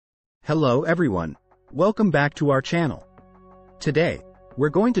Hello everyone, welcome back to our channel. Today, we're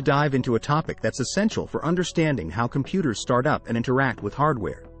going to dive into a topic that's essential for understanding how computers start up and interact with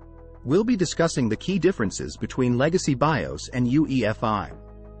hardware. We'll be discussing the key differences between Legacy BIOS and UEFI.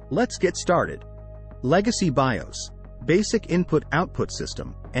 Let's get started. Legacy BIOS, Basic Input-Output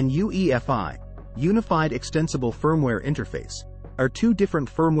System, and UEFI, Unified Extensible Firmware Interface, are two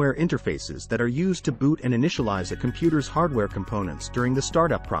different firmware interfaces that are used to boot and initialize a computer's hardware components during the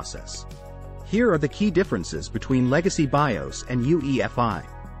startup process. Here are the key differences between Legacy BIOS and UEFI.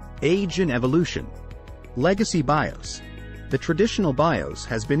 Age and evolution. Legacy BIOS. The traditional BIOS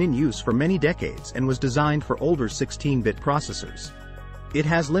has been in use for many decades and was designed for older 16-bit processors. It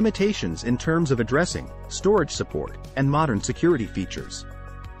has limitations in terms of addressing, storage support, and modern security features.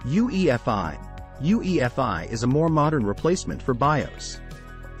 UEFI is a more modern replacement for BIOS.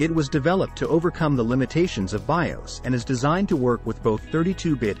 It was developed to overcome the limitations of BIOS and is designed to work with both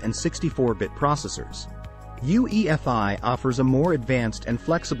 32-bit and 64-bit processors. UEFI offers a more advanced and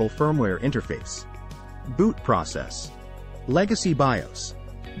flexible firmware interface. Boot process. Legacy BIOS.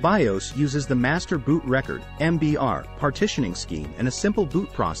 BIOS uses the Master Boot Record (MBR) partitioning scheme and a simple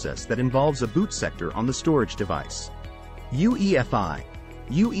boot process that involves a boot sector on the storage device. UEFI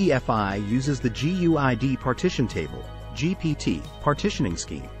uses the GUID partition table (GPT) partitioning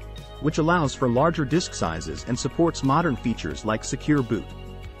scheme, which allows for larger disk sizes and supports modern features like secure boot.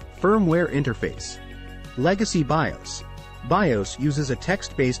 Firmware interface. Legacy BIOS uses a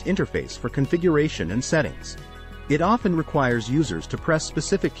text-based interface for configuration and settings. It often requires users to press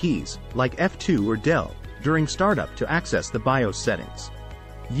specific keys, like F2 or del, during startup to access the BIOS settings.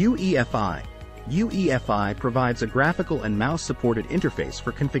 UEFI provides a graphical and mouse-supported interface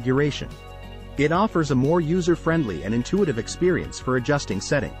for configuration. It offers a more user-friendly and intuitive experience for adjusting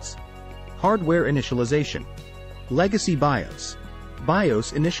settings. Hardware initialization. Legacy BIOS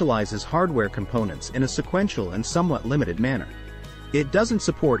initializes hardware components in a sequential and somewhat limited manner. It doesn't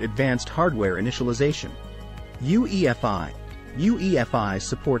support advanced hardware initialization. UEFI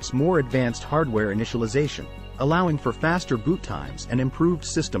supports more advanced hardware initialization, allowing for faster boot times and improved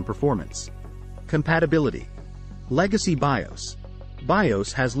system performance. Compatibility. Legacy BIOS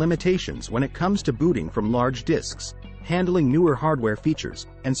has limitations when it comes to booting from large disks, handling newer hardware features,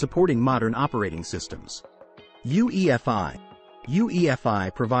 and supporting modern operating systems. UEFI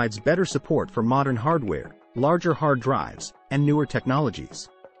provides better support for modern hardware, larger hard drives, and newer technologies.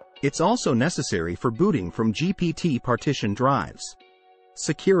 It's also necessary for booting from GPT partition drives.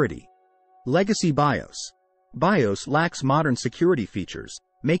 Security. Legacy BIOS lacks modern security features,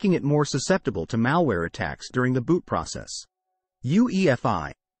 making it more susceptible to malware attacks during the boot process.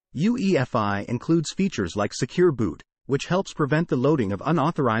 UEFI includes features like Secure Boot, which helps prevent the loading of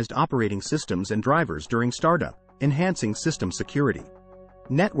unauthorized operating systems and drivers during startup, enhancing system security.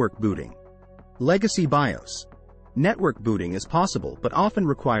 Network booting. Legacy BIOS. Network booting is possible but often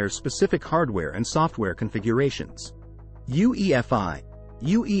requires specific hardware and software configurations. UEFI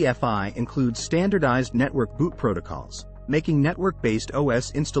includes standardized network boot protocols, making network-based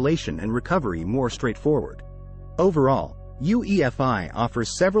OS installation and recovery more straightforward. Overall, UEFI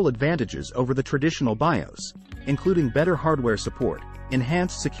offers several advantages over the traditional BIOS, including better hardware support,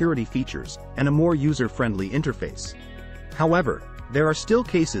 enhanced security features, and a more user-friendly interface. However, there are still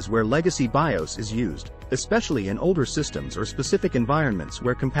cases where Legacy BIOS is used, especially in older systems or specific environments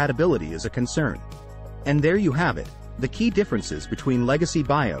where compatibility is a concern. And there you have it, the key differences between Legacy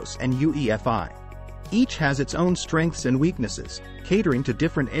BIOS and UEFI. Each has its own strengths and weaknesses, catering to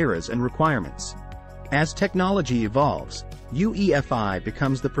different eras and requirements. As technology evolves, UEFI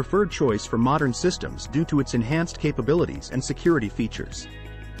becomes the preferred choice for modern systems due to its enhanced capabilities and security features.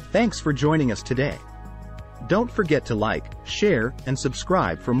 Thanks for joining us today. Don't forget to like, share, and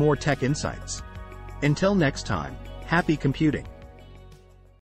subscribe for more tech insights. Until next time, happy computing!